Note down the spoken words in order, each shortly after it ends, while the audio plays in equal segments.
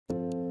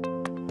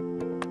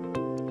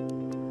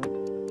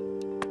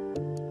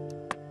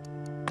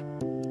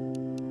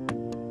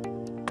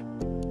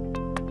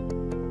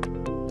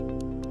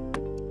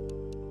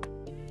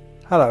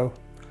Hello,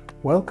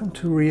 welcome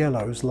to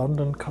Riello's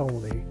London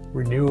Colney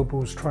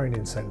Renewables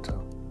Training Centre.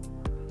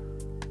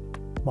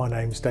 My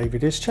name's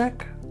David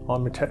Ischak,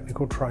 I'm a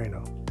technical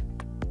trainer.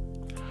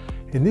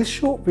 In this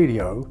short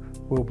video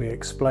we'll be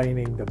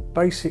explaining the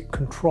basic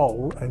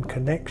control and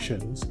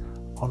connections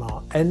on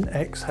our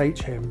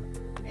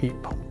NXHM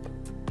heat pump.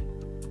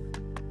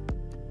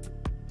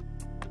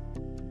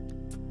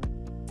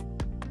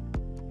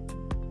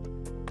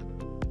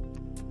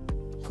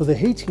 For the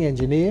heating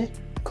engineer,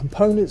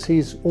 components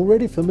he's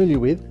already familiar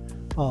with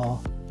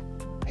are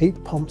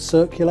heat pump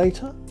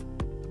circulator,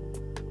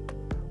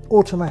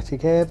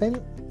 automatic air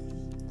vent,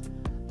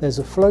 there's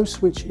a flow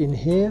switch in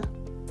here,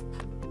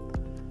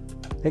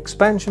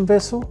 expansion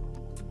vessel,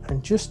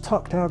 and just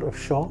tucked out of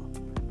shot,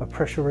 a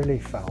pressure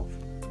relief valve.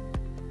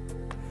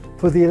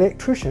 For the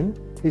electrician,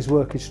 his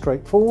work is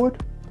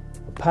straightforward: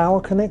 a power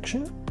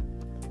connection,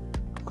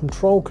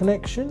 control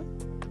connection,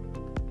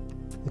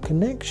 the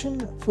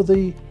connection for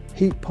the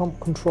heat pump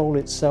control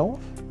itself,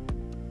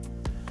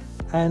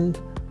 and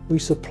we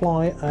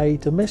supply a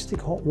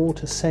domestic hot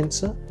water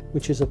sensor,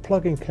 which is a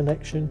plug-in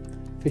connection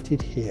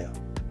fitted here.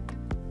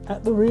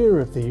 At the rear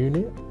of the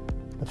unit,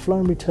 the flow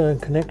and return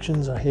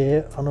connections are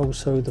here, and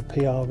also the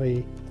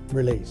PRV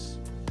release.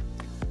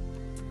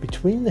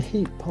 Between the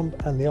heat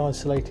pump and the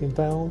isolating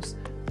valves,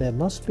 there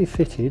must be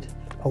fitted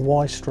a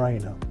Y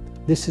strainer.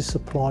 This is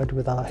supplied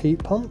with our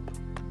heat pump,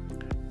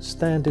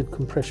 standard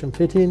compression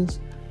fittings,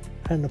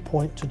 and a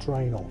point to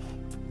drain off.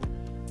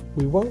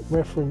 We won't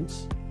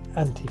reference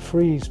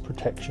anti-freeze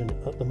protection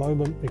at the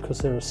moment because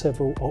there are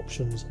several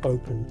options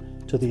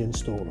open to the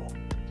installer.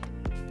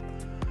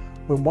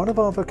 When one of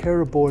our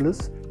Vaquera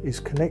boilers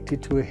is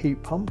connected to a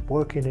heat pump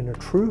working in a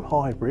true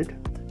hybrid,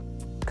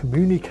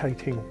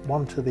 communicating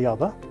one to the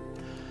other,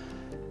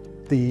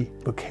 the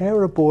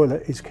Vaquera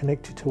boiler is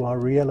connected to our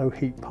Riello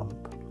heat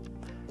pump.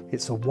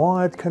 It's a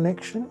wired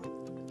connection,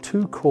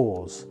 2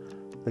 cores.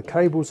 The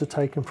cables are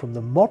taken from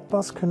the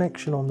Modbus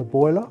connection on the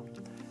boiler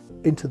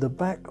into the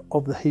back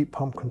of the heat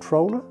pump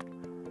controller,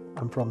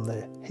 and from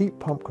the heat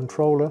pump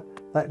controller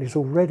that is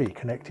already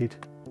connected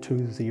to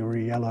the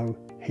Riello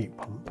heat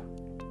pump.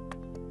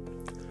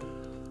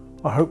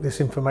 I hope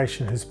this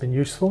information has been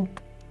useful.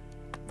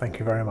 Thank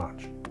you very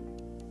much.